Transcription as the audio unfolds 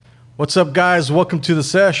What's up, guys? Welcome to the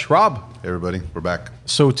sesh. Rob. Hey, everybody. We're back.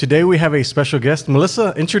 So today we have a special guest.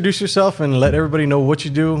 Melissa, introduce yourself and let everybody know what you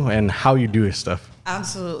do and how you do your stuff.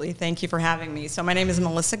 Absolutely. Thank you for having me. So my name is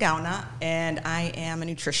Melissa Guana, and I am a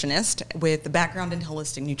nutritionist with a background in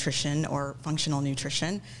holistic nutrition or functional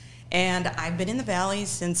nutrition. And I've been in the Valley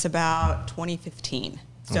since about 2015.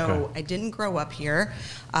 So Okay. I didn't grow up here,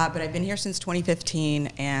 but I've been here since 2015,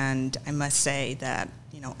 and I must say that,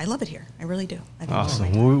 I love it here. I really do.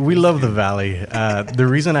 Awesome. We love the Valley. The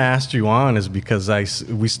reason I asked you on is because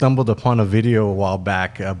we stumbled upon a video a while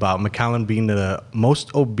back about McAllen being the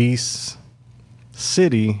most obese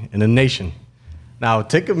city in the nation. Now,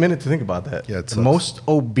 take a minute to think about that. Yeah, the most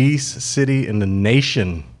obese city in the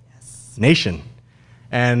nation. Yes. Nation.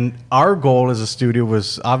 And our goal as a studio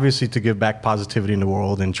was obviously to give back positivity in the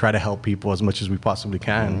world and try to help people as much as we possibly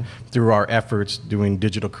can through our efforts doing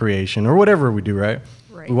digital creation or whatever we do, right?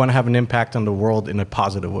 We want to have an impact on the world in a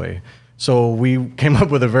positive way. So we came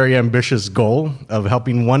up with a very ambitious goal of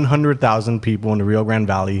helping 100,000 people in the Rio Grande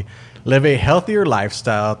Valley live a healthier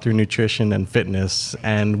lifestyle through nutrition and fitness.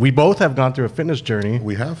 And we both have gone through a fitness journey.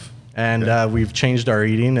 We have. And we've changed our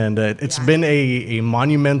eating. And it's been a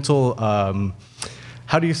monumental...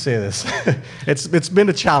 how do you say this? It's been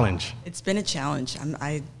a challenge. It's been a challenge.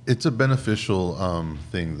 It's a beneficial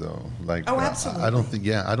thing, though.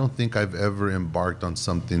 Absolutely. I don't think I've ever embarked on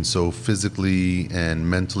something so physically and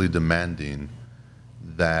mentally demanding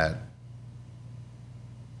that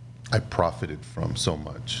I profited from so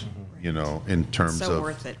much. In terms of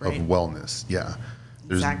worth it, right? of wellness. Yeah.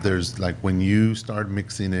 Exactly. There's like when you start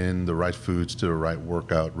mixing in the right foods to the right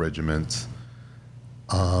workout regimens.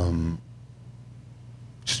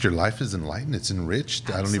 Just your life is enlightened. It's enriched.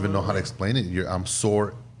 Absolutely. I don't even know how to explain it. I'm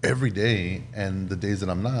sore every day, and the days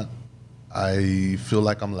that I'm not, I feel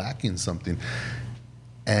like I'm lacking something.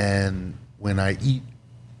 And when I eat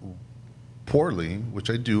poorly,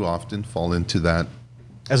 which I do often fall into that,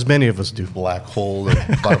 as many of us do, black hole of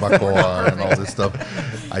barbacoa and all this stuff.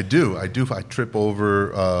 I do. I trip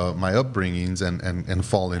over my upbringings and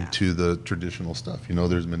fall into the traditional stuff.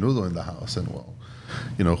 There's menudo in the house, and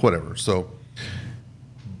whatever. So.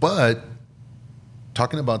 But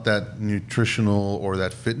talking about that nutritional or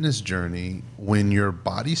that fitness journey, when your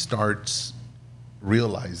body starts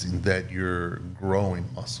realizing that you're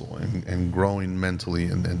growing muscle and growing mentally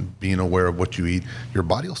and being aware of what you eat, your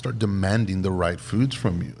body will start demanding the right foods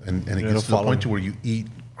from you. And it gets to the point to where you eat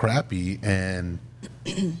crappy and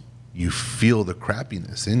you feel the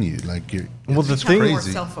crappiness in you. Like you're the thing is more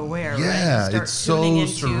self-aware, yeah, right? it's so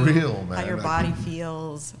surreal, man. How your body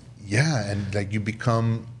feels. Yeah, and like you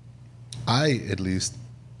become, at least,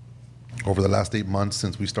 over the last 8 months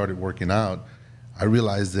since we started working out, I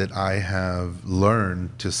realized that I have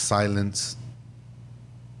learned to silence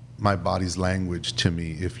my body's language to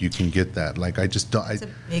me, if you can get that. Like I just don't. It's a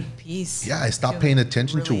big piece. Yeah, I stopped paying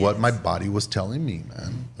attention to what my body was telling me,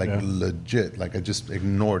 man. Legit. Like I just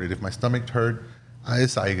ignored it. If my stomach hurt,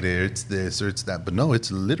 it's aire, it's this or it's that. But no,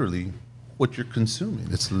 it's literally what you're consuming.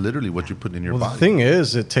 It's literally what you're putting in your body. The thing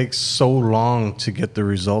is, it takes so long to get the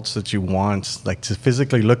results that you want, like to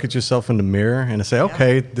physically look at yourself in the mirror and to say,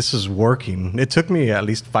 okay, this is working. It took me at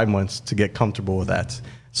least 5 months to get comfortable with that.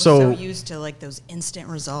 We're so used to like those instant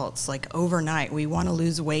results, like overnight. We want to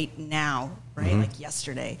lose weight now, right? Like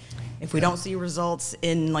yesterday. If we don't see results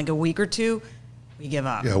in like a week or two, we give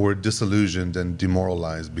up. Yeah, we're disillusioned and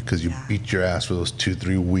demoralized because you beat your ass for those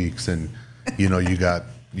 2-3 weeks, and you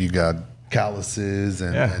got calluses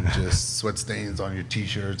and just sweat stains on your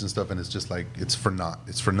t-shirts and stuff, and it's just like it's for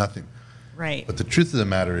nothing. Right. But the truth of the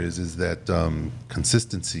matter is that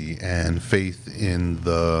consistency and faith in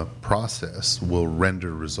the process will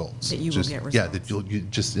render results. That you will get results. Yeah, that you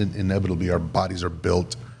just inevitably, our bodies are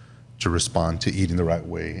built to respond to eating the right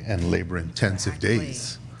way and labor-intensive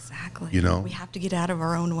days. Exactly. We have to get out of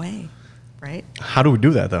our own way, right? How do we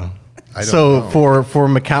do that, though? I don't know. For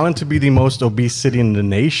McAllen to be the most obese city in the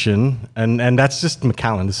nation, and that's just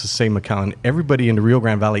McAllen. This is the same McAllen. Everybody in the Rio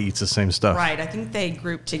Grande Valley eats the same stuff. Right. I think they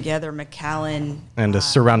group together McAllen and the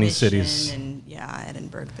surrounding Mission cities. And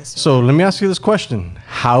Edinburgh. So let me ask you this question: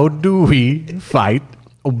 how do we fight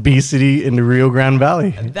obesity in the Rio Grande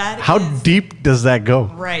Valley? How deep does that go?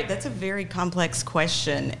 Right. That's a very complex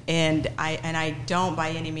question, and I don't by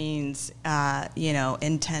any means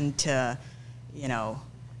intend to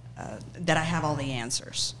that I have all the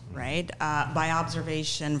answers, right? By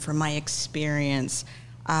observation, from my experience,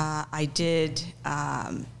 I've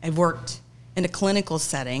worked in a clinical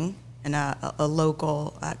setting, in a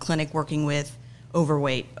local clinic working with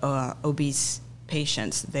overweight, obese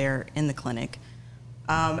patients there in the clinic.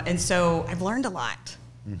 And so I've learned a lot,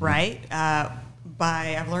 right?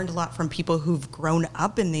 I've learned a lot from people who've grown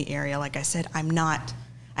up in the area. Like I said,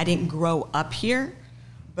 I didn't grow up here,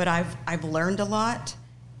 but I've learned a lot.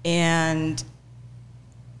 And,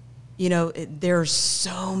 there's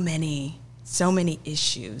so many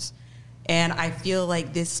issues. And I feel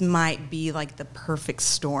like this might be like the perfect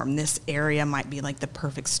storm. This area might be like the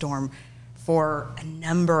perfect storm for a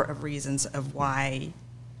number of reasons of why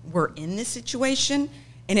we're in this situation.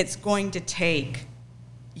 And it's going to take,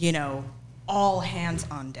 all hands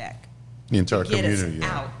on deck. The entire community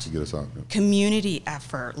to get us out. Yeah. Community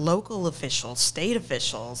effort, local officials, state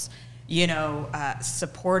officials,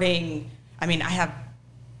 supporting. I mean, I have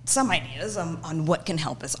some ideas on what can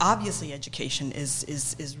help us. Obviously, education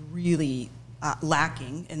is really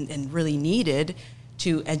lacking and really needed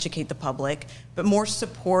to educate the public, but more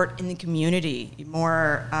support in the community,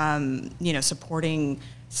 more supporting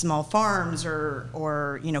small farms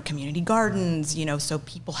or community gardens, so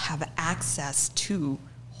people have access to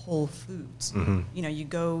whole foods. You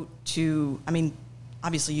go to,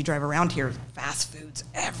 obviously you drive around here, fast foods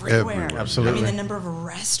everywhere. Absolutely. The number of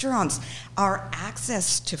restaurants, our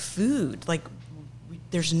access to food,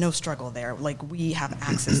 there's no struggle there. We have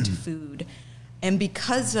access to food. And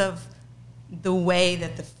because of the way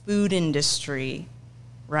that the food industry,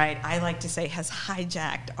 right, I like to say, has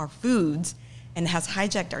hijacked our foods and has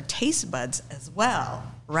hijacked our taste buds as well,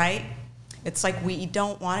 right? It's like we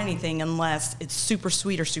don't want anything unless it's super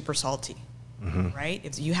sweet or super salty, right?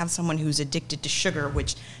 If you have someone who's addicted to sugar,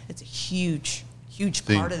 which it's a huge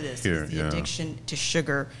part of this, is the addiction to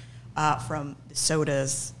sugar from the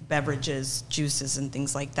sodas, beverages, juices, and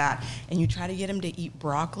things like that. And you try to get them to eat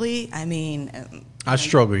broccoli, I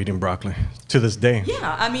struggle eating broccoli to this day.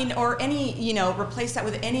 Yeah, or any, replace that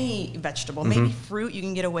with any vegetable. Maybe fruit you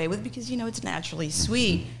can get away with because, it's naturally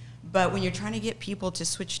sweet. But when you're trying to get people to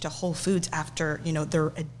switch to whole foods after,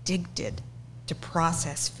 they're addicted to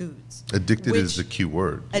processed foods. Addicted is the key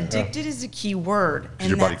word. Addicted is the key word. And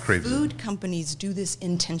your body craves food companies do this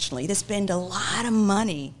intentionally. They spend a lot of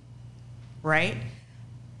money, right,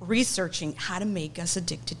 researching how to make us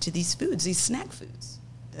addicted to these foods, these snack foods.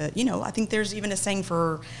 I think there's even a saying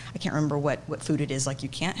for, I can't remember what food it is, like you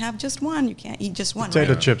can't have just one, you can't eat just one.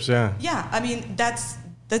 Potato right? chips, yeah. Yeah,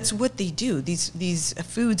 that's what they do. These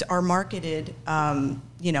foods are marketed, and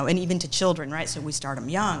even to children, right? So we start them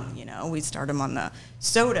young, we start them on the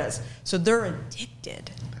sodas. So they're addicted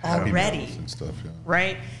already, and stuff,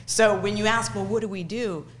 right? So when you ask, well, what do we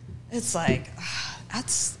do? It's like,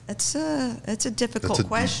 it's a difficult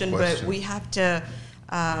question, but we have to,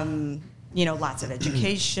 lots of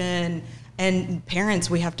education, and parents,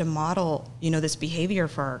 we have to model, this behavior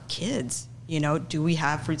for our kids. Do we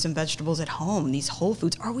have fruits and vegetables at home? These whole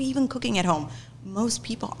foods, are we even cooking at home? Most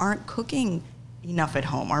people aren't cooking enough at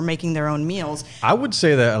home, are making their own meals. I would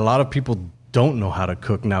say that a lot of people don't know how to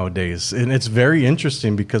cook nowadays. And it's very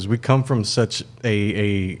interesting because we come from such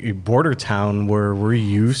a border town where we're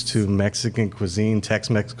used to Mexican cuisine,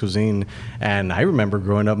 Tex-Mex cuisine. And I remember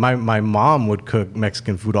growing up, my mom would cook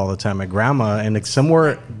Mexican food all the time, my grandma, and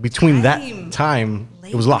somewhere between that time,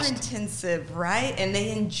 it was lost. Labor-intensive, right? And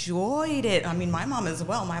they enjoyed it. My mom as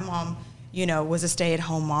well. My mom, was a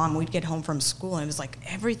stay-at-home mom. We'd get home from school, and it was like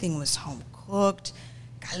everything was home-cooked,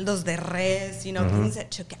 caldos de res, things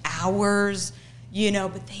that took hours,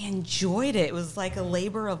 but they enjoyed it. It was like a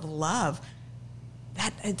labor of love.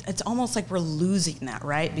 It's almost like we're losing that,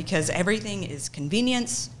 right? Because everything is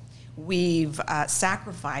convenience. We've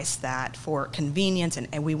sacrificed that for convenience,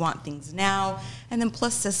 and we want things now. And then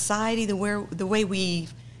plus society, the way we,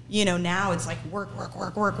 now it's like work.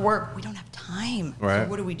 We don't have time. Right. So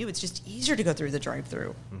what do? It's just easier to go through the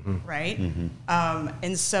drive-through, right?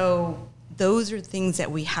 And so those are things that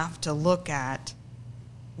we have to look at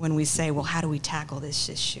when we say, well, how do we tackle this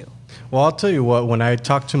issue? Well, I'll tell you what, when I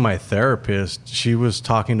talked to my therapist, she was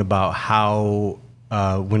talking about how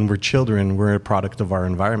when we're children, we're a product of our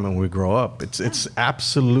environment when we grow up. It's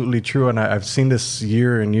absolutely true, and I've seen this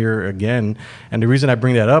year and year again. And the reason I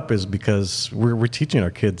bring that up is because we're teaching our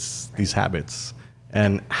kids these habits.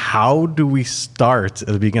 And how do we start at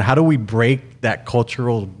the beginning? How do we break that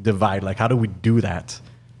cultural divide? Like, how do we do that?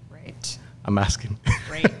 Right. I'm asking.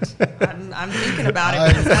 Great. I'm thinking about it.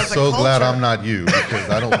 I'm so glad I'm not you,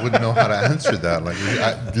 because wouldn't know how to answer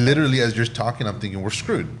that. Literally, as you're talking, I'm thinking we're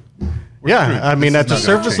screwed. Screwed. At the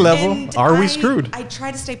surface level, are we screwed? I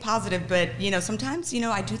try to stay positive, but sometimes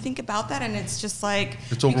I do think about that, and it's just like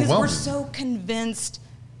it's overwhelming. Because we're so convinced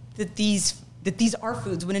that these are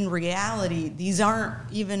foods, when in reality these aren't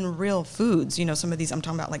even real foods. Some of these I'm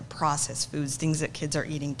talking about, like processed foods, things that kids are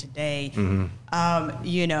eating today.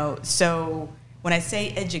 So when I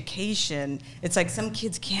say education, it's like some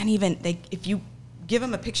kids can't even, if you give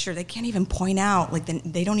them a picture, they can't even point out, like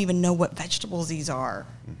they don't even know what vegetables these are.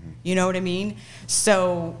 You know what I mean?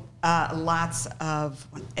 So lots of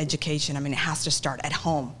education. I mean, it has to start at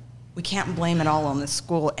home. We can't blame it all on the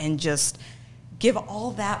school and just give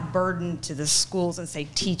all that burden to the schools and say,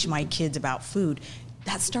 teach my kids about food.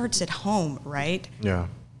 That starts at home, right? Yeah.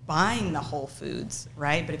 Buying the whole foods,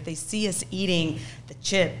 right? But if they see us eating the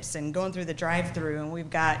chips and going through the drive-through and we've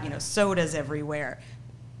got, sodas everywhere,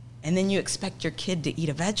 and then you expect your kid to eat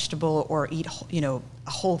a vegetable or eat, a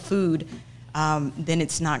whole food, then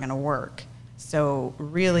it's not going to work. So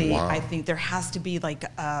really, I think there has to be like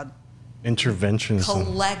a interventions,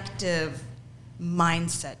 collective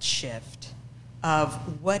mindset shift of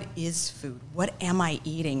what is food, what am I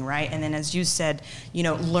eating, right? And then as you said,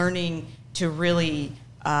 learning to really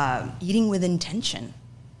eating with intention.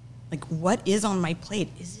 Like, what is on my plate?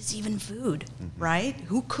 Is this even food, right?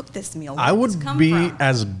 Who cooked this meal? I would be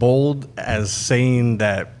as bold as saying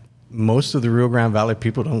that most of the Rio Grande Valley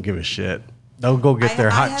people don't give a shit. They'll go get their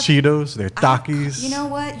hot Cheetos, their Takis. You know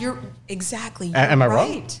what? You're exactly Am I right.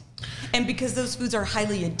 right? And because those foods are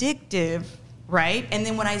highly addictive, right? And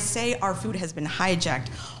then when I say our food has been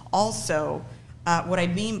hijacked, also, what I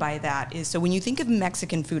mean by that is, so when you think of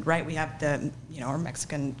Mexican food, right? We have our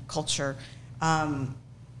Mexican culture.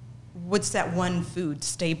 What's that one food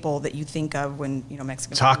staple that you think of when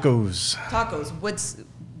Mexican tacos? Food? Tacos.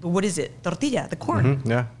 What is it? Tortilla, the corn.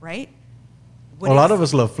 Yeah. Right. A lot of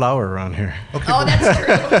us love flour around here. Okay. Oh, that's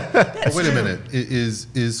true. Wait a minute.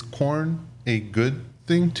 Is corn a good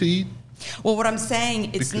thing to eat? Well, what I'm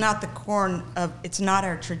saying, it's not the corn it's not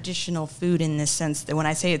our traditional food in this sense that when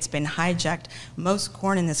I say it's been hijacked, most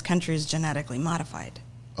corn in this country is genetically modified.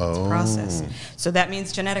 It's processed. So that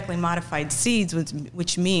means genetically modified seeds,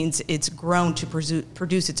 which means it's grown to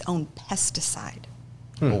produce its own pesticide.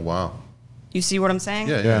 Oh, wow. You see what I'm saying?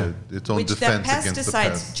 Yeah. Its own defense against the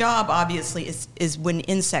pesticide's pests. job, obviously, is when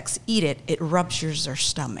insects eat it, it ruptures their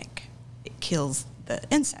stomach. It kills the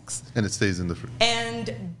insects. And it stays in the fruit.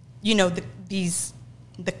 And,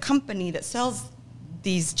 the company that sells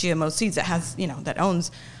these GMO seeds that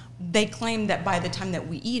owns, they claim that by the time that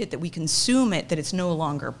we eat it, that we consume it, that it's no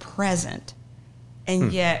longer present.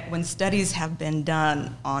 And yet, when studies have been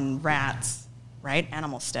done on rats, right,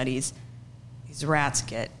 animal studies, these rats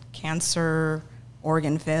get cancer,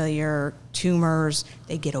 organ failure, tumors,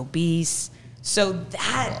 they get obese. So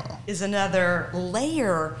that is another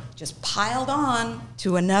layer just piled on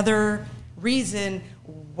to another reason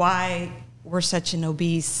why we're such an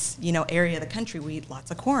obese, area of the country. We eat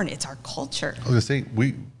lots of corn. It's our culture. I was going to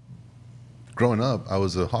say, growing up, I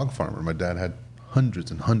was a hog farmer. My dad had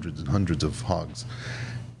hundreds and hundreds and hundreds of hogs.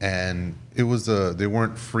 And it was they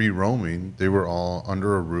weren't free roaming. They were all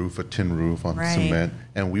under a roof, a tin roof on cement.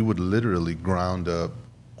 And we would literally ground up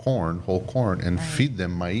whole corn, and feed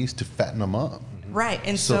them maize to fatten them up. Right.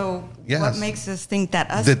 And so what makes us think that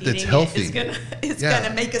eating healthy. It's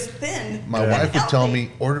gonna make us thin? My wife would tell me,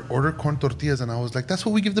 order corn tortillas. And I was like, that's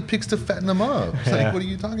what we give the pigs to fatten them up. It's like, what are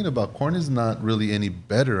you talking about? Corn is not really any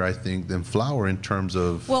better, I think, than flour in terms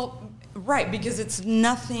of... Well, right, because it's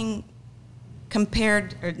nothing...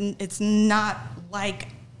 compared, or it's not like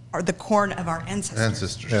the corn of our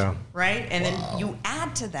ancestors. Yeah. Right? And then you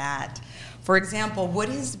add to that, for example, what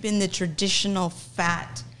has been the traditional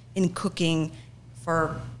fat in cooking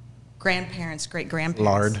for grandparents,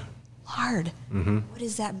 great-grandparents? Lard. Mm-hmm. What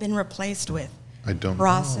has that been replaced with? I don't know.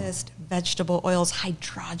 Processed vegetable oils,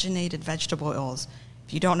 hydrogenated vegetable oils.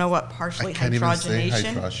 If you don't know what partially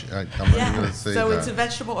hydrogenation, it's a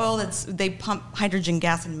vegetable oil they pump hydrogen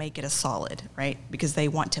gas and make it a solid, right? Because they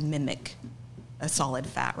want to mimic a solid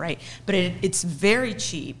fat, right? But it's very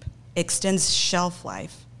cheap, extends shelf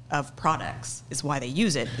life of products is why they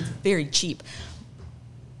use it. It's very cheap.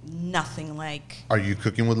 Nothing like. Are you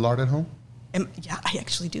cooking with lard at home? Yeah, I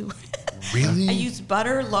actually do. Really? I use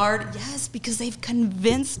butter, lard, yes, because they've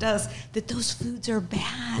convinced us that those foods are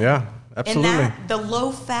bad. Yeah, absolutely. And the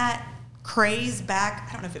low-fat craze back,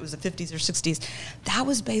 I don't know if it was the 50s or 60s, that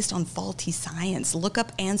was based on faulty science. Look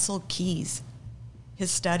up Ansel Keys.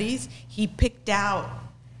 His studies, he picked out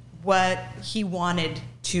what he wanted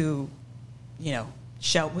to,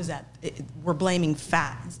 show was that we're blaming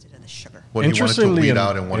fat instead of the sugar. What he wanted to weed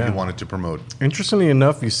out and what he wanted to promote. Interestingly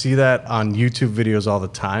enough, you see that on YouTube videos all the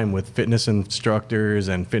time with fitness instructors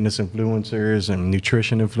and fitness influencers and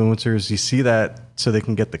nutrition influencers. You see that so they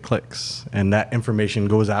can get the clicks, and that information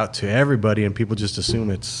goes out to everybody, and people just assume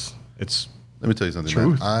it's. Let me tell you something,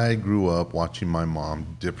 man. I grew up watching my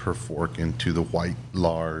mom dip her fork into the white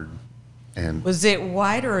lard, and was it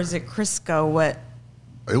white or is it Crisco? What?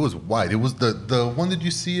 It was white. It was the one that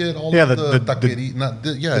you see at all Yeah, of the the taqueria. Not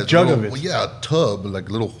the, yeah, the it's jug little, of it. Yeah, a tub, like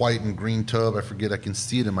a little white and green tub. I forget. I can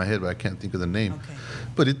see it in my head, but I can't think of the name. Okay.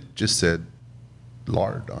 But it just said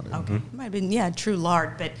lard on it. Okay. It might have been, true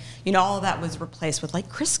lard. But, all of that was replaced with like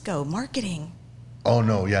Crisco marketing Oh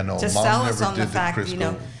no, yeah, no. to Mom sell never us on did the fact,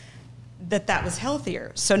 Crisco. that was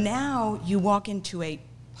healthier. So now you walk into a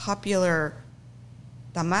popular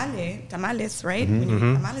tamales, right? When you eat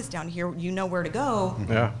tamales down here, you know where to go,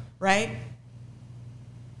 Yeah. right?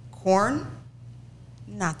 Corn,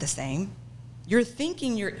 not the same. You're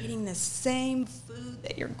thinking you're eating the same food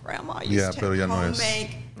that your grandma used to home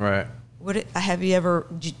make. Right. Have you ever?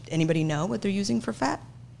 Did anybody know what they're using for fat?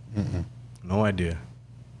 No idea.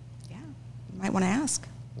 Yeah, you might want to ask.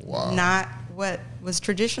 Wow. Not what was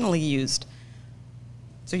traditionally used.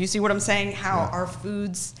 So you see what I'm saying? How our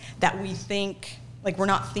foods that we think, like we're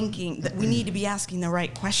not thinking, that we need to be asking the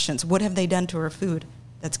right questions. What have they done to our food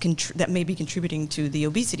that may be contributing to the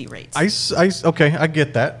obesity rates? Okay, I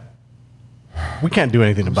get that. We can't do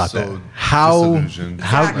anything about so that. How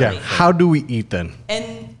Exactly. how do we eat then?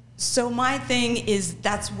 And so my thing is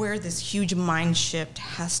that's where this huge mind shift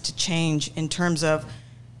has to change in terms of,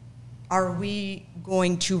 are we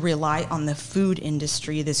going to rely on the food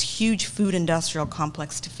industry, this huge food industrial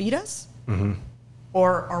complex, to feed us?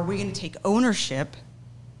 Or are we going to take ownership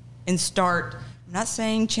and start, I'm not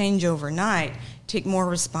saying change overnight, take more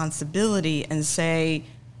responsibility and say,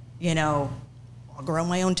 I'll grow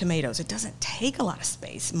my own tomatoes. It doesn't take a lot of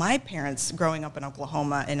space. My parents, growing up in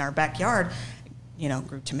Oklahoma, in our backyard,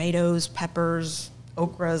 grew tomatoes, peppers,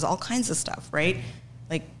 okras, all kinds of stuff, right?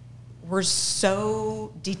 Like, we're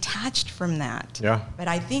so detached from that. Yeah. But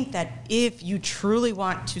I think that if you truly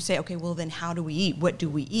want to say, okay, well, then how do we eat? What do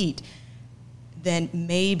we eat? Then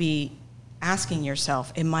maybe asking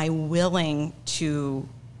yourself, am I willing to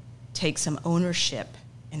take some ownership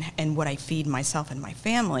in what I feed myself and my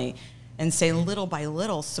family, and say little by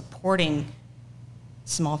little supporting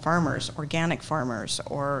small farmers, organic farmers,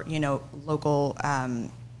 or local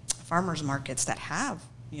farmers markets that have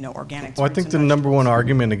organic. Well, I think the number one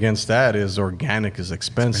argument against that is organic is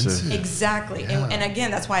expensive. Exactly, Yeah. and again,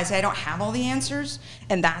 that's why I say I don't have all the answers,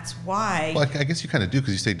 and that's why Well, I guess you kind of do,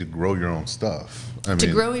 because you say to grow your own stuff. if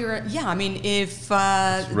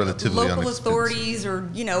relatively local inexpensive. authorities or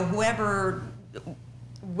whoever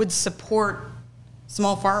would support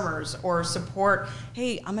small farmers, or support,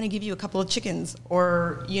 hey, I'm going to give you a couple of chickens,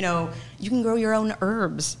 or you can grow your own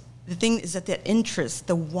herbs. The thing is that the interest,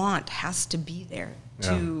 the want, has to be there.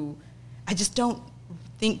 I just don't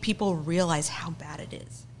think people realize how bad it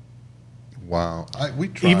is. Wow, we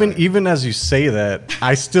try. Even as you say that,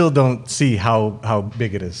 I still don't see how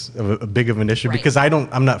big it is, a big of an issue, Right. because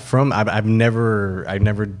I'm not from. I've never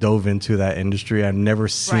dove into that industry. I've never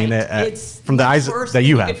seen it from the eyes that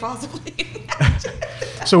you have.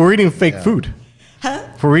 So we're eating fake food. Huh?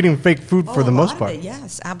 We're eating fake food for the most part.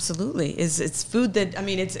 Yes, absolutely. It's food that,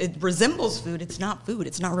 it resembles food. It's not food.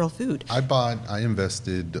 It's not real food. I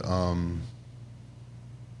invested, to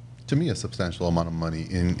me, a substantial amount of money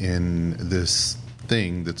in this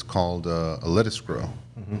thing that's called a lettuce grow.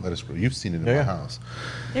 Lettuce grow. You've seen it in my house.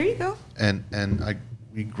 There you go. And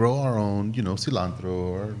we grow our own, cilantro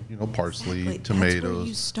or parsley, Exactly. tomatoes. That's where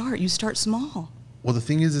you start. You start small. Well, the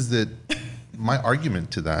thing is that my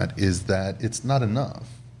argument to that is that it's not enough.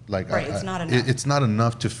 It's not enough. It's not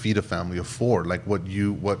enough to feed a family of four. Like what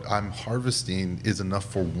I'm harvesting is enough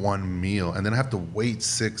for one meal, and then I have to wait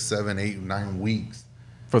 6, 7, 8, 9 weeks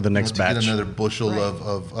For the next to batch. get another bushel Right.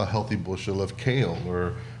 of a healthy bushel of kale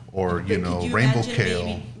or But could you rainbow imagine kale.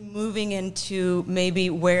 maybe moving into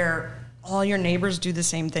where all your neighbors do the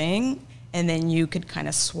same thing, and then you could kind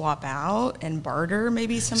of swap out and barter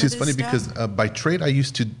maybe some See, of it's this funny stuff? because by trade, I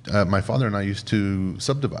used to, my father and I used to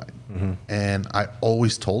subdivide. And I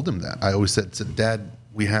always told him that. I always said, Dad,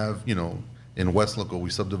 we have, in West Local, we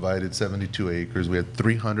subdivided 72 acres. We had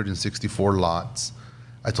 364 lots.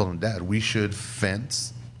 I told him, Dad, we should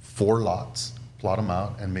fence 4 lots, plot them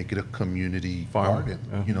out, and make it a community Farm,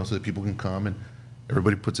 garden, so that people can come and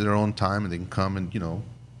everybody puts in their own time and they can come and,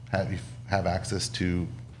 have access to.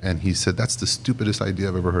 And he said, that's the stupidest idea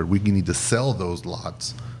I've ever heard. We need to sell those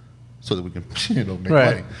lots so that we can, make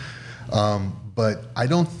Right. money. But I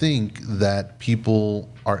don't think that people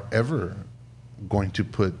are ever going to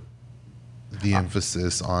put the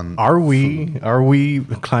emphasis on. Are we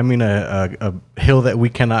climbing a hill that we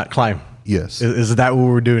cannot climb? Yes. Is that what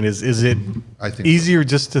we're doing? Is it I think easier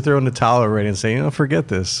just to throw in the towel already and say, forget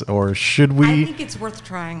this? Or should I we? think it's worth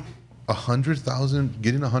trying. 100,000,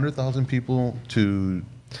 getting 100,000 people to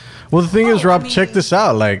Well, the thing is, Rob, I mean, check this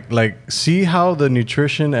out. Like, see how the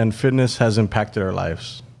nutrition and fitness has impacted our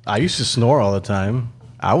lives. I used to snore all the time.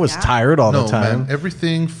 I was tired all the time. Man,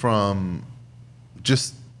 everything from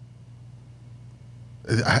just,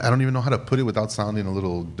 I don't even know how to put it without sounding a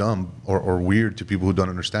little dumb or weird to people who don't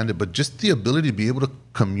understand it, but just the ability to be able to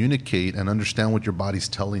communicate and understand what your body's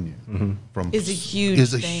telling you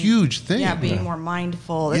is a huge thing. Yeah, being more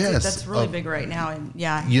mindful. That's really big right now. And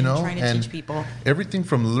trying to teach people. Everything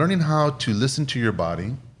from learning how to listen to your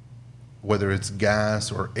body, whether it's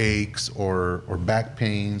gas or aches or back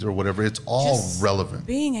pains or whatever, it's all just relevant.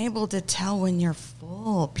 Being able to tell when you're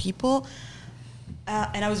full, people.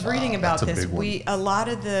 And I was reading about this. A lot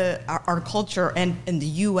of our culture and in the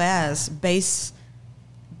U.S. base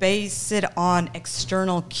it on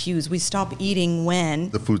external cues. We stop eating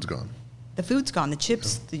when the food's gone. The food's gone. The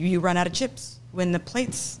chips, you run out of chips when the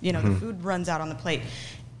plates. The food runs out on the plate.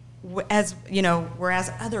 Whereas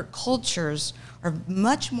other cultures are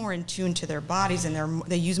much more in tune to their bodies and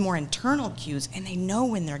they use more internal cues and they know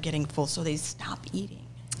when they're getting full, so they stop eating.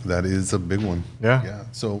 That is a big one. Yeah.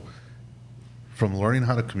 So from learning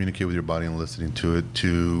how to communicate with your body and listening to it,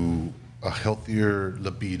 to a healthier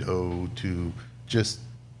libido, to just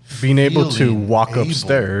being able to walk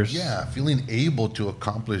upstairs. Yeah, feeling able to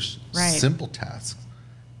accomplish simple tasks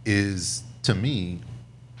is, to me,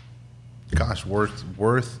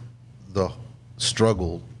 worth the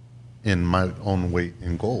struggle in my own weight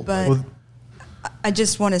and goal. But I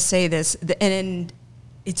just want to say this, and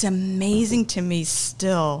it's amazing to me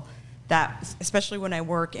still that, especially when I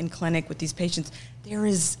work in clinic with these patients, there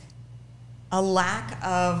is a lack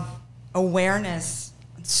of awareness.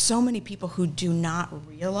 So many people who do not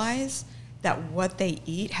realize that what they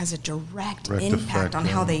eat has a direct impact on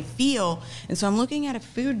how they feel. And so I'm looking at a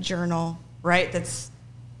food journal, right, that's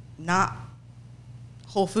not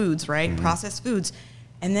whole foods, right, processed foods.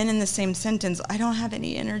 And then in the same sentence, I don't have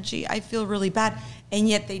any energy. I feel really bad. And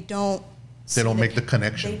yet they don't make the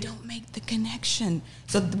connection. They don't make the connection.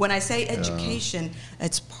 So when I say education,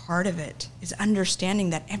 it's part of it. Is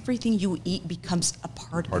understanding that everything you eat becomes a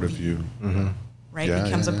part of you. Mm-hmm. Right? It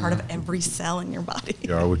becomes a part of every cell in your body.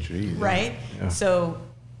 You are what you eat. Right? Yeah. So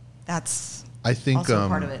that's also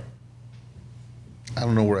part of it. I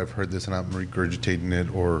don't know where I've heard this and I'm regurgitating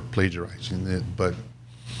it or plagiarizing it, but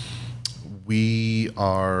we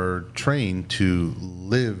are trained to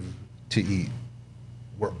live to eat.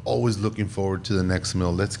 We're always looking forward to the next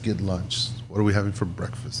meal. Let's get lunch. What are we having for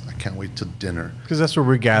breakfast? I can't wait till dinner. Because that's where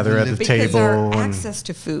we gather at the table. Because our access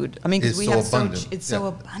to food. I mean, because we have so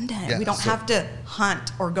abundant. Yeah, we don't have to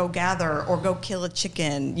hunt or go gather or go kill a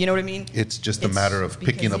chicken. You know what I mean? It's just a matter of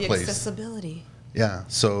picking a place. Accessibility. Yeah.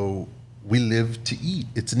 So we live to eat.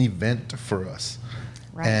 It's an event for us.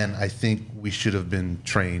 Right. And I think we should have been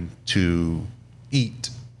trained to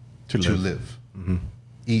eat to live. Mm-hmm.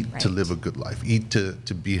 Eat to live a good life. Eat to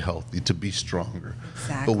be healthy, to be stronger.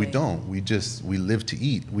 Exactly. But we don't. We live to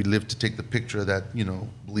eat. We live to take the picture of that,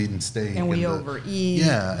 bleeding steak. And we overeat.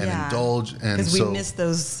 Yeah, and indulge. Because we miss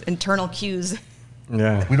those internal cues.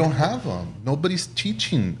 Yeah. We don't have them. Nobody's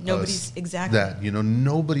teaching us exactly that.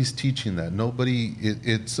 Nobody's teaching that.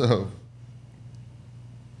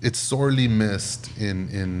 It's sorely missed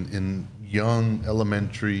in young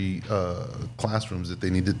elementary classrooms that they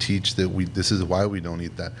need to teach that this is why we don't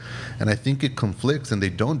eat that. And I think it conflicts, and they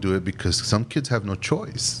don't do it because some kids have no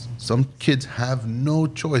choice. Some kids have no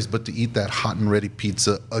choice but to eat that hot and ready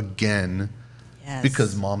pizza again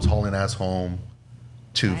because mom's hauling ass home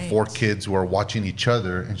to 4 kids who are watching each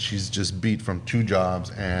other, and she's just beat from 2 jobs,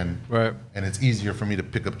 and it's easier for me to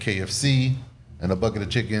pick up KFC and a bucket of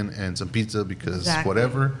chicken and some pizza because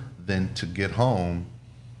whatever than to get home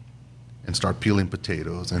and start peeling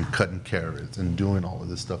potatoes and cutting carrots and doing all of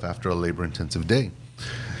this stuff after a labor-intensive day.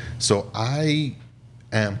 So I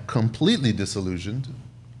am completely disillusioned.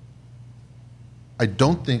 I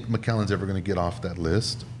don't think McAllen's ever going to get off that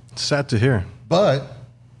list. Sad to hear. But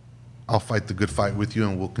I'll fight the good fight with you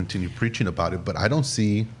and we'll continue preaching about it. But I don't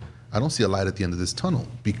see a light at the end of this tunnel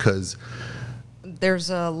because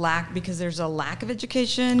there's a lack of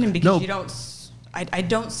education and because I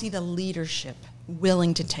don't see the leadership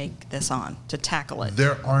willing to take this on, to tackle it.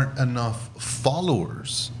 There aren't enough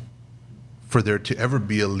followers for there to ever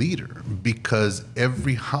be a leader because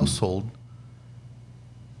every household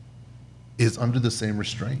is under the same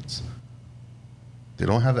restraints. They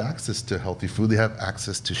don't have access to healthy food. They have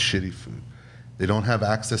access to shitty food. They don't have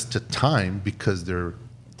access to time because they're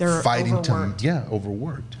fighting overworked.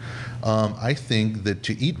 Overworked. I think that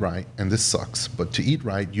to eat right, and this sucks, but to eat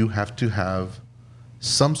right, you have to have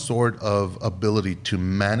some sort of ability to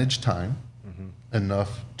manage time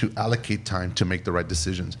enough to allocate time to make the right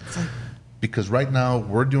decisions. Because right now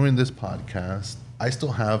we're doing this podcast. I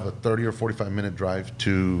still have a 30 or 45-minute drive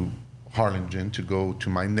to Harlingen to go to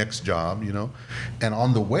my next job, and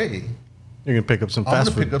on the way, you're going to pick up some I'm fast going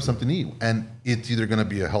to food. pick up something to eat. And it's either going to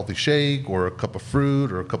be a healthy shake or a cup of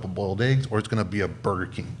fruit or a couple boiled eggs, or it's going to be a Burger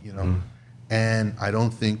King, And I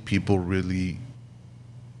don't think people really,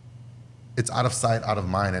 it's out of sight, out of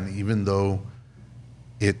mind. And even though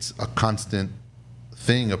it's a constant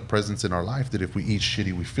thing, a presence in our life, that if we eat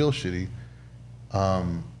shitty, we feel shitty,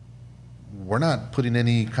 we're not putting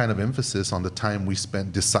any kind of emphasis on the time we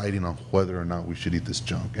spent deciding on whether or not we should eat this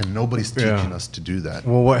junk. And nobody's teaching us to do that.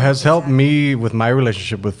 Well, what has helped me with my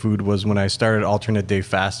relationship with food was when I started alternate day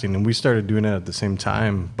fasting, and we started doing it at the same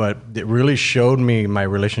time. But it really showed me my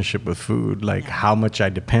relationship with food, like how much I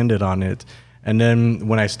depended on it. And then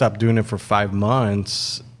when I stopped doing it for 5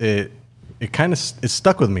 months, it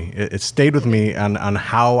stuck with me. It stayed with me on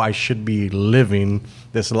how I should be living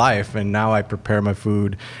this life. And now I prepare my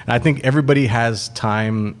food. And I think everybody has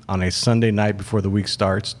time on a Sunday night before the week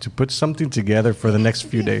starts to put something together for the next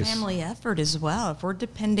few days. Family effort as well. If we're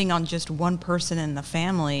depending on just one person in the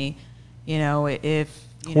family,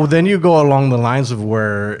 well, then you go along the lines of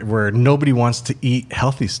where nobody wants to eat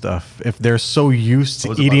healthy stuff if they're so used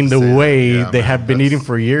to eating the way they have been eating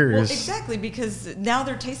for years. Well, exactly, because now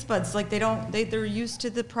their taste buds, like they're used to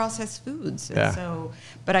the processed foods. And so,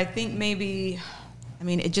 but I think maybe,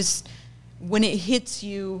 it just, when it hits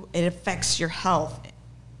you, it affects your health.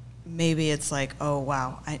 Maybe it's like, oh,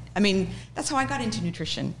 wow. That's how I got into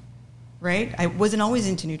nutrition. Right? I wasn't always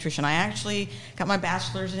into nutrition. I actually got my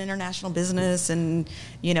bachelor's in international business and,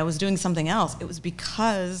 was doing something else. It was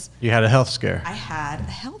because... You had a health scare. I had a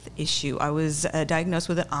health issue. I was diagnosed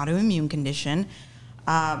with an autoimmune condition,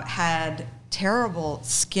 had terrible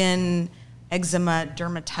skin, eczema,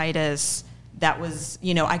 dermatitis. That was,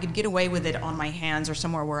 I could get away with it on my hands or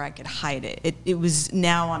somewhere where I could hide it. It was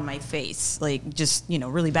now on my face, like just,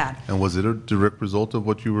 really bad. And was it a direct result of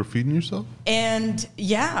what you were feeding yourself? And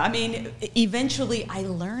eventually I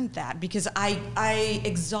learned that because I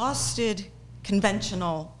exhausted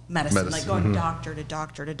conventional medicine. Like going doctor to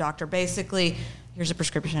doctor to doctor. Basically, here's a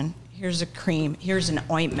prescription, here's a cream, here's an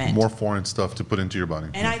ointment. More foreign stuff to put into your body.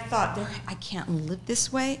 And I thought, I can't live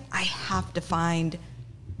this way. I have to find...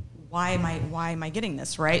 Why am I getting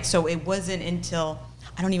this, right? So it wasn't until,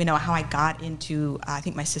 I don't even know how I got into, I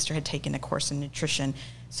think my sister had taken a course in nutrition.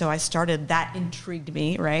 So I started, that intrigued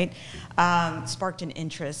me, right? Sparked an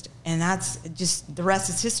interest. And that's just, the rest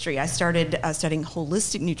is history. I started studying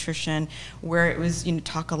holistic nutrition, where it was,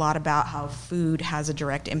 talk a lot about how food has a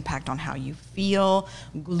direct impact on how you feel.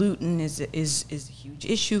 Gluten is a huge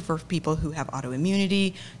issue for people who have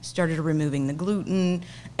autoimmunity. Started removing the gluten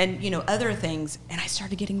and, other things. And I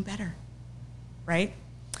started getting better, right?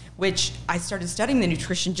 Which I started studying the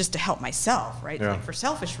nutrition just to help myself, right? Yeah. Like for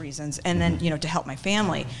selfish reasons. And then, to help my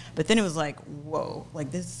family. But then it was like, whoa,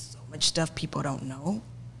 like this is so much stuff people don't know.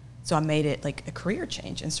 So I made it like a career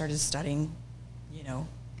change and started studying,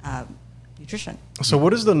 nutrition. So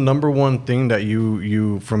what is the number one thing that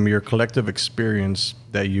you from your collective experience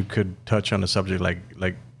that you could touch on the subject? Like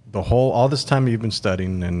all this time you've been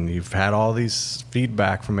studying and you've had all these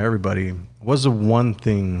feedback from everybody. What's the one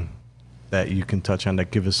thing that you can touch on that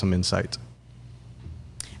give us some insight?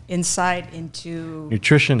 Insight into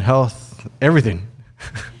nutrition, health, everything.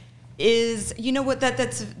 Is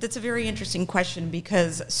that's a very interesting question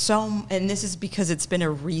because and this is because it's been a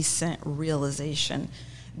recent realization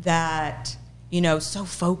that so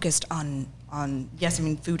focused on yes,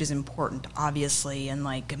 food is important obviously, and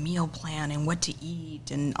like a meal plan and what to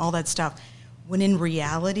eat and all that stuff, when in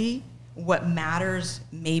reality what matters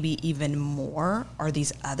maybe even more are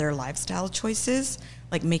these other lifestyle choices,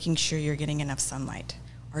 like making sure you're getting enough sunlight.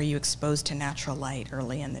 Are you exposed to natural light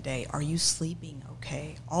early in the day? Are you sleeping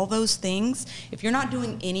okay? All those things. If you're not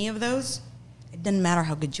doing any of those, it doesn't matter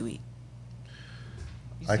how good you eat.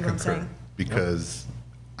 You see I what I'm concur, saying? because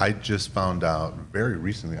I just found out very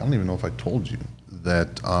recently, I don't even know if I told you,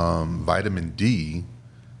 that vitamin D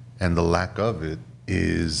and the lack of it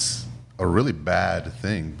is a really bad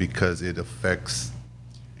thing because it affects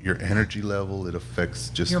your energy level. It affects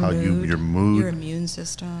just your mood, your immune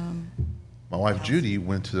system. My wife Judy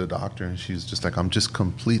went to the doctor and she's just like, I'm just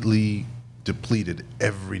completely depleted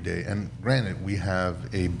every day. And granted, we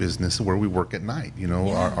have a business where we work at night.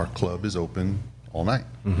 Our club is open all night.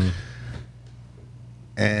 Mm-hmm.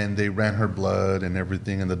 And they ran her blood and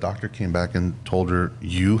everything, and the doctor came back and told her,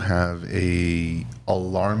 you have a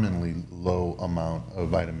alarmingly low amount of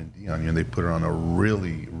vitamin D on you. And they put her on a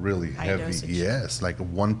really, really high heavy, dosage. yes, like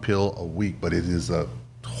one pill a week, but it is a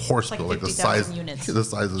horse Like bill, like the 50,000 size, units. the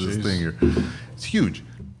size of this thing here. It's huge.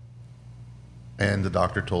 And the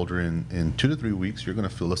doctor told her in 2 to 3 weeks, you're going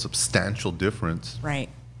to feel a substantial difference Right.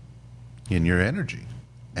 in your energy.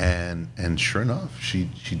 And sure enough, she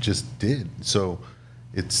just did. So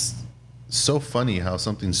it's so funny how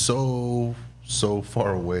something so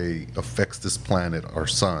far away affects this planet, our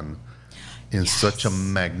sun, in such a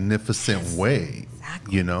magnificent way.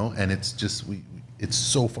 Exactly. You know, and it's just it's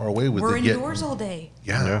so far away with We're it. Yet- indoors all day.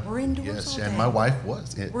 Yeah. We're indoors Yes, all and day. my wife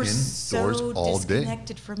was We're indoors so all day.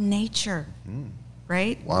 disconnected from nature,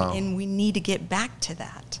 right? Wow. And we need to get back to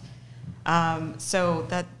that. So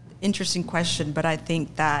that interesting question, but I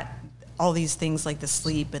think that all these things like the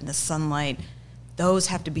sleep and the sunlight, those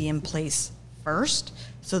have to be in place first,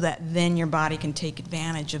 so that then your body can take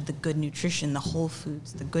advantage of the good nutrition, the whole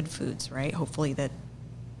foods, the good foods, right? Hopefully that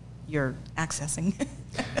you're accessing.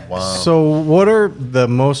 Wow. So, what are the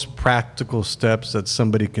most practical steps that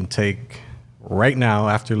somebody can take right now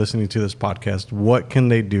after listening to this podcast? What can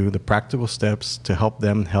they do, the practical steps to help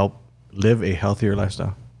them live a healthier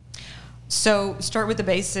lifestyle? So start with the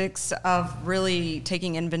basics of really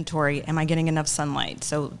taking inventory. Am I getting enough sunlight?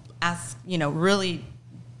 So really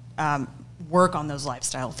work on those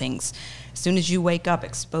lifestyle things. As soon as you wake up,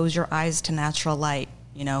 expose your eyes to natural light.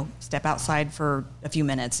 Step outside for a few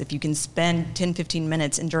minutes. If you can spend 10, 15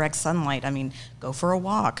 minutes in direct sunlight, go for a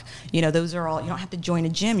walk. Those are all, you don't have to join a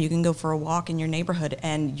gym. You can go for a walk in your neighborhood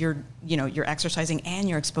and you're exercising and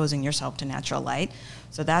you're exposing yourself to natural light.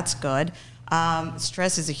 So that's good.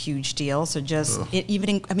 Stress is a huge deal. So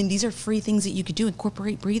these are free things that you could do.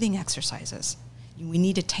 Incorporate breathing exercises. We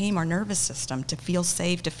need to tame our nervous system to feel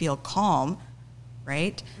safe, to feel calm,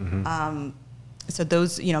 right? Mm-hmm. So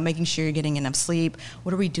those, making sure you're getting enough sleep.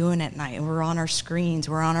 What are we doing at night? We're on our screens.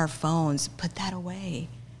 We're on our phones. Put that away.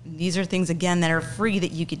 And these are things, again, that are free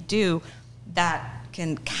that you could do that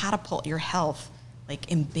can catapult your health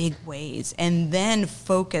like in big ways. And then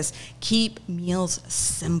focus. Keep meals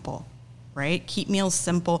simple, right? Keep meals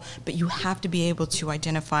simple, but you have to be able to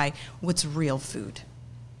identify what's real food,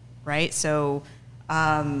 right? So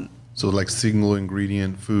like single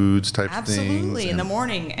ingredient foods type things. Absolutely. In the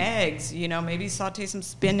morning, eggs, maybe saute some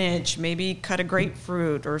spinach, maybe cut a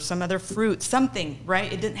grapefruit or some other fruit, something,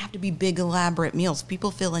 right? It doesn't have to be big, elaborate meals. People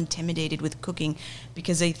feel intimidated with cooking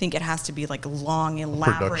because they think it has to be like long,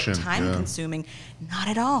 elaborate, time-consuming. Not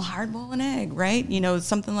at all. Hard boil an egg, right?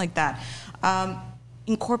 Something like that.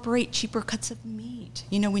 Incorporate cheaper cuts of meat.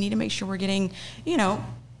 We need to make sure we're getting,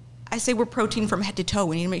 I say we're protein from head to toe.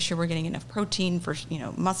 We need to make sure we're getting enough protein for,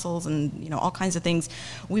 muscles and, all kinds of things.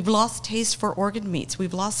 We've lost taste for organ meats.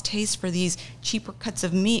 We've lost taste for these cheaper cuts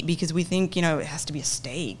of meat because we think, it has to be a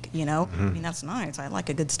steak, Mm-hmm. That's nice. I like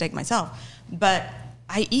a good steak myself. But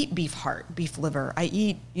I eat beef heart, beef liver. I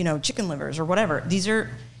eat, chicken livers or whatever. These are,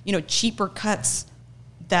 cheaper cuts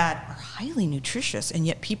that are highly nutritious, and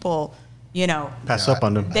yet people, pass up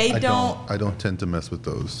on them. They don't. I don't tend to mess with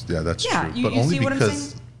those. Yeah, that's true. You But only see what I'm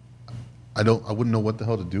because saying? I wouldn't know what the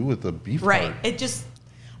hell to do with a beef Right. heart.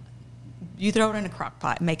 You throw it in a crock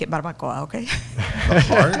pot and make it barbacoa, okay? The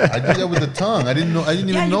heart? I do that with the tongue. I didn't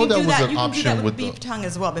even know that was an option you can do that with the beef tongue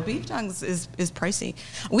as well, but beef tongue is pricey.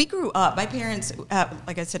 We grew up, my parents,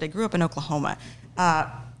 like I said, I grew up in Oklahoma.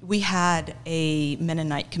 We had a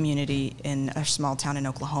Mennonite community in a small town in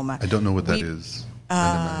Oklahoma. I don't know what that is.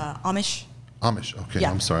 Amish. Amish, okay.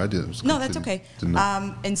 Yeah. I'm sorry, I didn't. No, that's okay. Didn't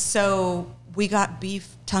know. And so we got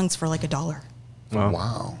beef tongues for like $1.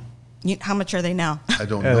 Wow. How much are they now? I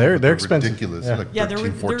don't Yeah, know. they're expensive. Ridiculous. Yeah. Like Yeah,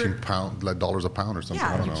 13, 14 pound, like dollars a pound or something.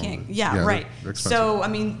 I Yeah, don't you know. can't. Yeah, right. They're expensive.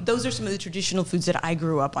 So, those are some of the traditional foods that I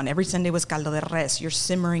grew up on. Every Sunday was caldo de res. You're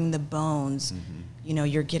simmering the bones. Mm-hmm.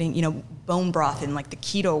 You're getting, bone broth in like the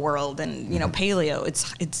keto world and, paleo.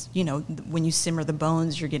 It's when you simmer the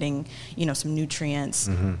bones, you're getting, some nutrients,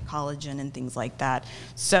 collagen and things like that.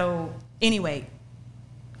 So anyway,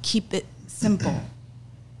 keep it simple.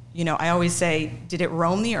 I always say, did it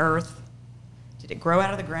roam the earth? Did it grow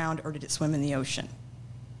out of the ground, or did it swim in the ocean?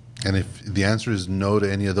 And if the answer is no to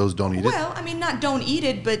any of those, don't eat it? Well, not don't eat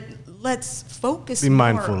it, but let's focus Be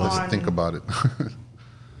mindful. more Let's on Think about it.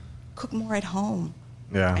 cook more at home.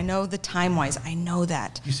 Yeah. I know the time-wise. I know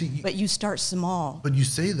that. You see, but you start small. But you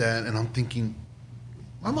say that, and I'm thinking,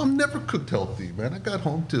 my mom never cooked healthy, man. I got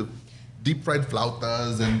home to deep fried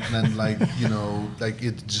flautas and like, like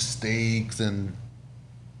it's just steaks and.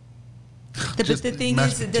 But the thing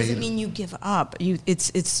is, it doesn't potatoes. mean you give up. You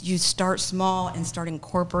start small and start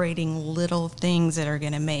incorporating little things that are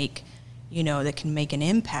going to make, that can make an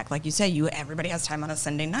impact. Like you say, everybody has time on a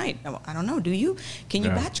Sunday night. I don't know. Do you? Can you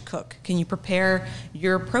batch cook? Can you prepare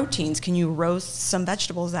your proteins? Can you roast some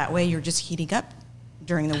vegetables? That way, you're just heating up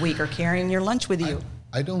during the week or carrying your lunch with you.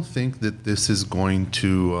 I don't think that this is going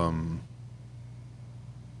to.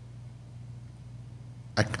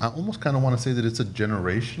 I almost kind of want to say that it's a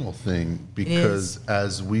generational thing, because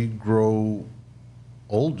as we grow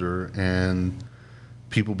older and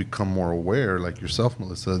people become more aware, like yourself,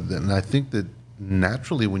 Melissa, then I think that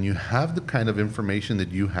naturally when you have the kind of information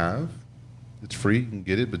that you have, it's free, you can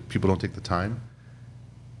get it, but people don't take the time.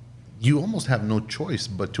 You almost have no choice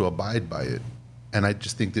but to abide by it. And I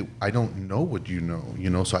just think that I don't know what you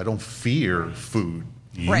know, so I don't fear food.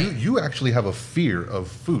 You actually have a fear of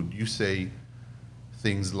food. You say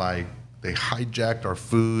things like they hijacked our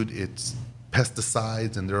food, it's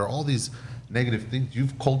pesticides, and there are all these negative things.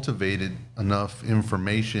 You've cultivated enough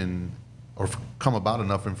information or come about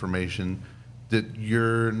enough information that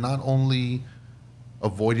you're not only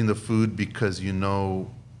avoiding the food because you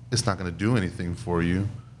know it's not going to do anything for you,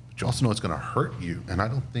 but you also know it's going to hurt you. And I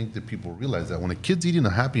don't think that people realize that. When a kid's eating a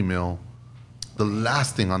Happy Meal, the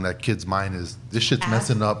last thing on that kid's mind is, this shit's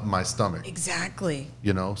messing up my stomach. Exactly.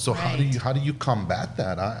 So how do you combat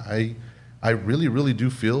that? I really, really do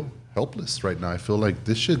feel helpless right now. I feel like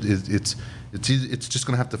this shit it's just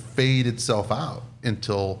going to have to fade itself out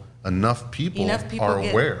until enough people are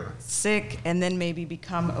aware. Sick, and then maybe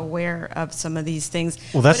become aware of some of these things.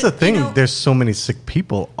 Well, that's the thing. There's so many sick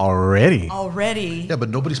people already. Yeah, but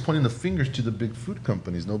nobody's pointing the fingers to the big food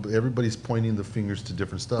companies. Everybody's pointing the fingers to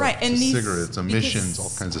different stuff. Right, and these cigarettes, emissions,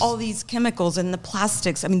 all kinds of all these chemicals and the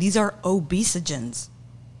plastics. I mean, these are obesogens.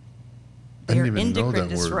 They're endocrine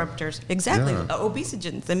disruptors. Exactly. Yeah.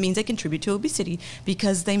 Obesogens. That means they contribute to obesity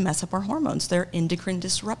because they mess up our hormones. They're endocrine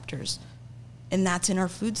disruptors. And that's in our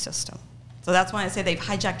food system. So that's why I say they've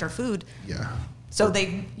hijacked our food. Yeah. So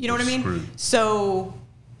you know what I mean? Screwed. So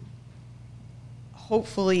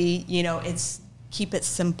hopefully, it's keep it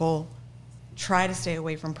simple. Try to stay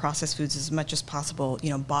away from processed foods as much as possible.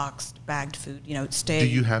 Boxed, bagged food. Stay. Do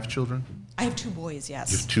you have children? I have 2 boys,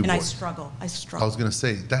 yes. You have 2 boys. And I struggle. I was going to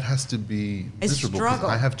say, that has to be miserable. I struggle.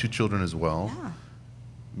 I have 2 children as well. Yeah.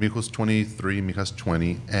 Miko's 23, Mika's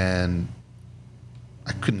 20, and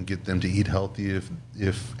I couldn't get them to eat healthy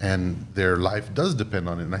and their life does depend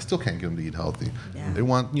on it, and I still can't get them to eat healthy. Yeah. They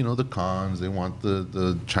want, the cons, they want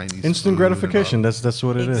the Chinese instant gratification. That's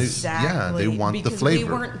what it is. Exactly. Yeah, they want because the flavor.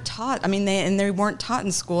 We weren't taught. I mean, they weren't taught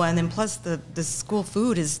in school, and then plus the school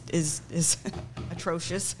food is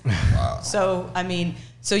atrocious. Wow. So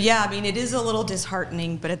it is a little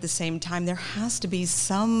disheartening, but at the same time, there has to be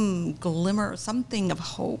some glimmer, something of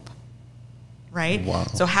hope. Right? Wow.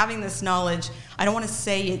 So having this knowledge, I don't want to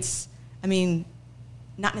say it's,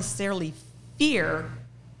 not necessarily fear,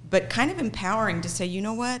 but kind of empowering to say, you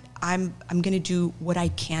know what, I'm going to do what I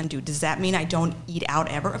can do. Does that mean I don't eat out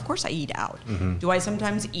ever? Of course I eat out. Mm-hmm. Do I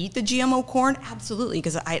sometimes eat the GMO corn? Absolutely,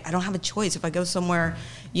 because I don't have a choice. If I go somewhere,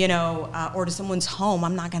 or to someone's home,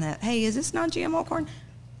 I'm not going to, hey, is this not GMO corn?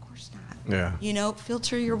 Of course not. Yeah.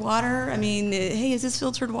 Filter your water. Hey, is this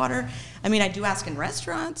filtered water? I do ask in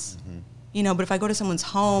restaurants. Mm-hmm. But if I go to someone's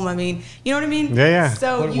home, you know what I mean? Yeah.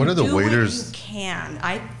 So what are the waiters? What you can.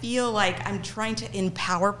 I feel like I'm trying to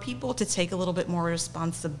empower people to take a little bit more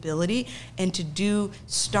responsibility and to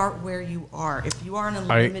start where you are. If you are on a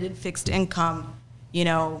limited fixed income,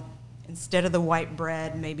 instead of the white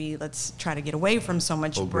bread, maybe let's try to get away from so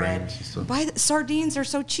much bread. Sardines are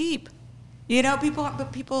so cheap.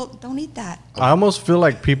 People don't eat that. I almost feel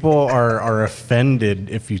like people are offended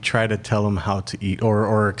if you try to tell them how to eat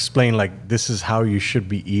or explain like this is how you should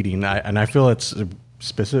be eating. And I feel it's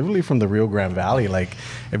specifically from the Rio Grande Valley. Like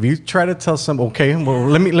if you try to tell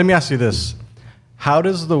let me ask you this: how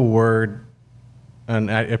does the word, and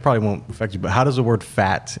it probably won't affect you, but how does the word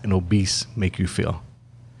fat and obese make you feel?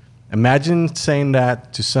 Imagine saying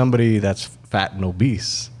that to somebody that's fat and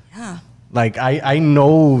obese. Yeah. Like I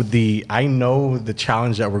know the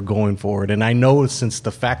challenge that we're going forward, and I know since the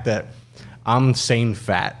fact that I'm saying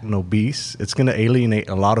fat and obese, it's going to alienate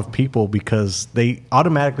a lot of people because they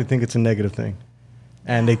automatically think it's a negative thing,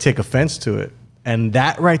 and they take offense to it, and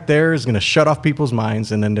that right there is going to shut off people's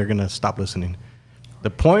minds, and then they're going to stop listening.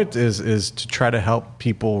 The point is to try to help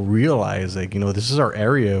people realize, this is our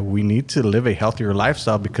area. We need to live a healthier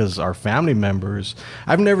lifestyle because our family members.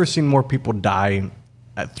 I've never seen more people die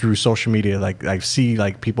through social media. Like I see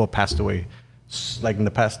people passed away in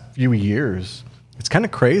the past few years. It's kind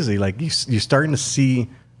of crazy. Like you're starting to see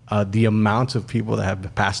the amount of people that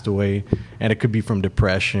have passed away, and it could be from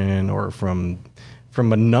depression or from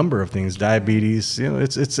a number of things, diabetes.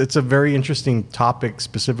 It's a very interesting topic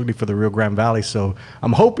specifically for the Rio Grande Valley. So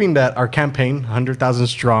I'm hoping that our campaign, 100,000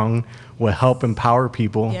 Strong, will help empower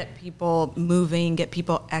people. Get people moving, get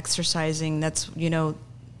people exercising. That's,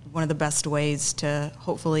 one of the best ways to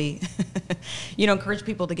hopefully, encourage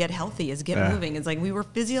people to get healthy is get moving. It's like we were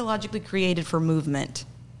physiologically created for movement.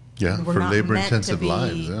 Yeah, we're for not labor-intensive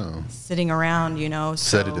meant to be lives. sitting around, So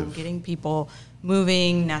Sedative. getting people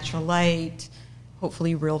moving, natural light,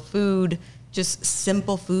 hopefully real food, just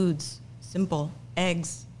simple foods, simple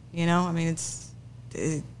eggs. I mean,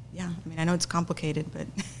 I know it's complicated, but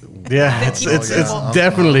Yeah, it's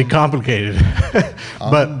definitely complicated.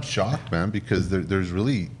 But I'm shocked, man, because there's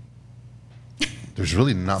really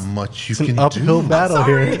not much you it's can an uphill do. battle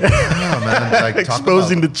here. Yeah, man. Like,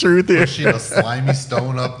 Exposing the truth here. pushing a slimy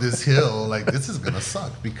stone up this hill. Like, this is gonna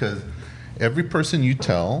suck because every person you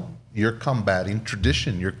tell, you're combating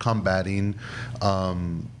tradition. You're combating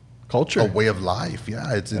Culture. a way of life.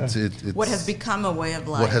 Yeah, it's what has become a way of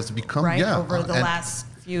life. What has become, right? yeah. Over the last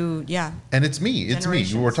few, And it's me. It's me.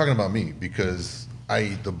 generations. We're talking about me because I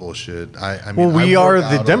eat the bullshit. I mean, Well, we I are work the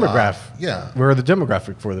out a lot. demographic. Yeah. We're the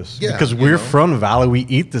demographic for this. Yeah, Because you we're know. from the Valley. We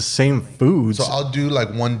eat the same foods. So I'll do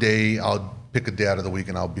like one day, I'll pick a day out of the week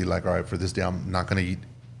and I'll be like, all right, for this day, I'm not going to eat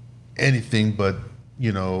anything but,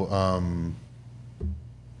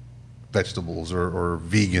 vegetables or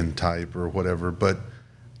vegan type or whatever. But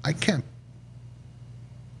I can't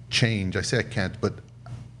change. I say I can't, but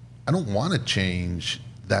I don't want to change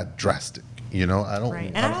that drastic. I don't.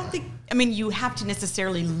 Right. And I don't think, you have to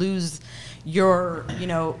necessarily lose your,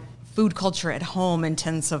 food culture at home in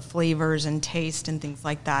terms of flavors and taste and things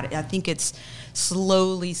like that. I think it's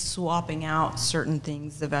slowly swapping out certain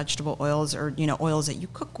things, the vegetable oils or, oils that you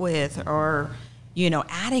cook with or,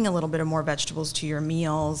 adding a little bit of more vegetables to your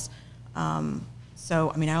meals.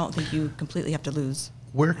 So, I don't think you completely have to lose.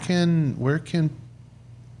 Where can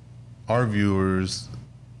our viewers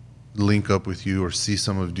link up with you or see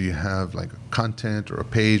some of, do you have like content or a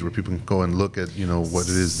page where people can go and look at, what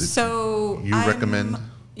it is that you recommend?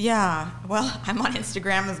 Yeah. Well, I'm on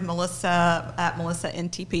Instagram as Melissa, at Melissa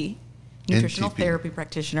NTP. Nutritional NTP. Therapy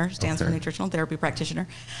Practitioner, stands for Nutritional Therapy Practitioner.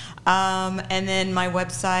 And then my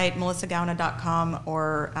website, melissagauna.com,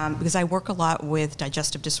 or because I work a lot with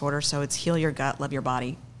digestive disorders, so it's Heal Your Gut, Love Your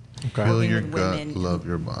Body. Okay. Heal Working your with gut, women love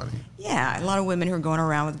your body. Yeah, a lot of women who are going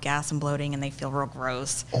around with gas and bloating and they feel real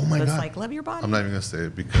gross. Oh my so God. It's like, love your body. I'm not even going to say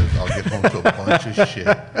it because I'll get home to a bunch of shit.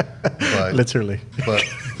 But, Literally.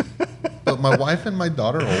 But my wife and my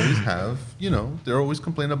daughter always have, they're always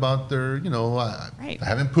complaining about their, I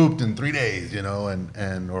haven't pooped in 3 days,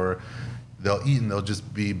 or they'll eat and they'll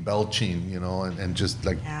just be belching, and just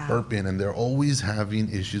like burping, and they're always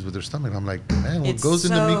having issues with their stomach. I'm like, man, what goes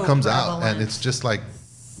into me comes out, and it's just like,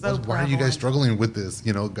 why are you guys struggling with this?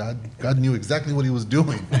 God knew exactly what He was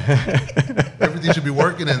doing. Everything should be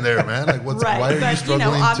working in there, man. Like, why are you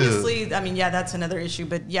struggling obviously, that's another issue.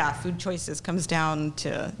 But food choices comes down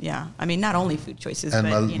to not only food choices, and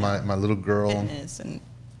but my little girl, fitness and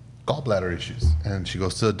gallbladder issues, and she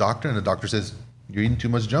goes to the doctor, and the doctor says, you're eating too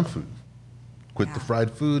much junk food. Quit the fried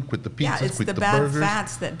food, quit the pizzas, it's quit the the bad burgers.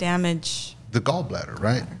 fats that damage the gallbladder,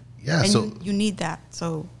 right? Yeah, and so you need that.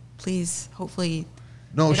 So please, hopefully.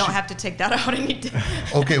 no, You don't have to take that out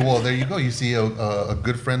Okay, well, there you go. You see, a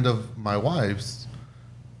good friend of my wife's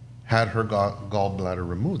had her gallbladder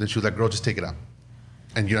removed, and she was like, girl, just take it out.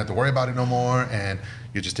 And you don't have to worry about it no more, and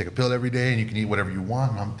you just take a pill every day, and you can eat whatever you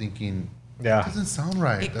want. And I'm thinking, that doesn't sound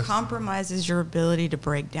right. It compromises your ability to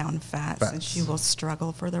break down fats, and she will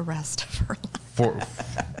struggle for the rest of her life. For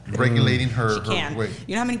regulating her weight.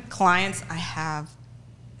 You know how many clients I have?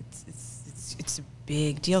 It's a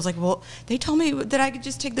big deal. It's like, well, they told me that I could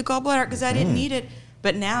just take the gallbladder because I didn't need it.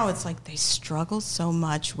 But now it's like they struggle so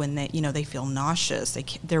much when they feel nauseous.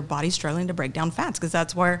 Their body's struggling to break down fats because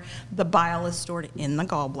that's where the bile is stored in the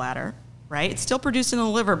gallbladder, right? It's still produced in the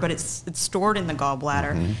liver, but it's stored in the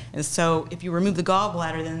gallbladder. Mm-hmm. And so if you remove the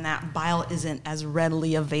gallbladder, then that bile isn't as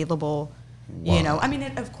readily available. Wow.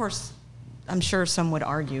 Of course, I'm sure some would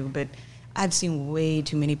argue, but I've seen way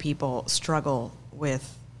too many people struggle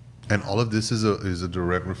with. And all of this is a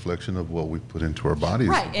direct reflection of what we put into our bodies.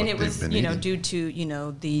 Right, and it was, eating. due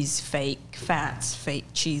to, these fake fats, fake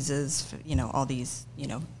cheeses, all these,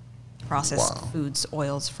 processed foods,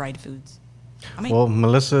 oils, fried foods. Well,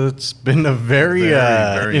 Melissa, it's been a very,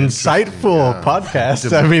 very insightful podcast.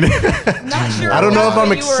 Not sure I don't know if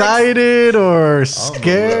I'm excited or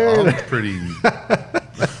scared. I'm pretty...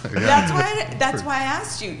 That's why I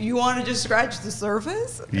asked you. You want to just scratch the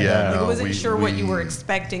surface? Yeah. I wasn't sure what you were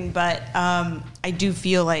expecting, but I do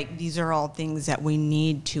feel like these are all things that we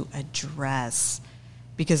need to address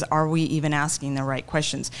because are we even asking the right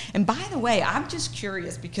questions? And by the way, I'm just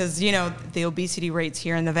curious because, the obesity rates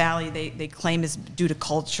here in the Valley, they claim is due to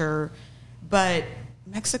culture, but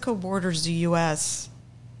Mexico borders the U.S.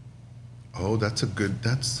 Oh, that's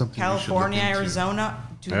something California, we should look into.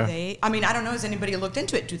 Arizona, I mean, I don't know, has anybody looked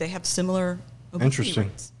into it? Do they have similar obesity Interesting.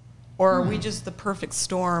 rates? Or are we just the perfect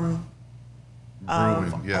storm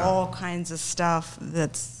of Brewing, all kinds of stuff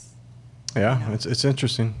that's... Yeah, it's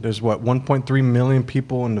interesting. There's 1.3 million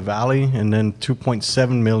people in the valley, and then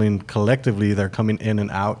 2.7 million collectively. They're coming in and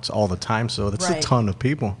out all the time, so that's a ton of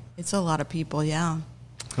people. It's a lot of people, yeah.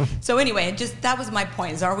 So anyway, that was my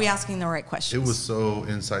point. Is, are we asking the right questions? It was so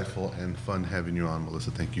insightful and fun having you on,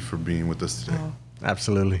 Melissa. Thank you for being with us today.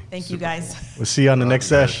 Absolutely. Thank you, guys. We'll see you on the next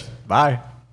sesh. Bye.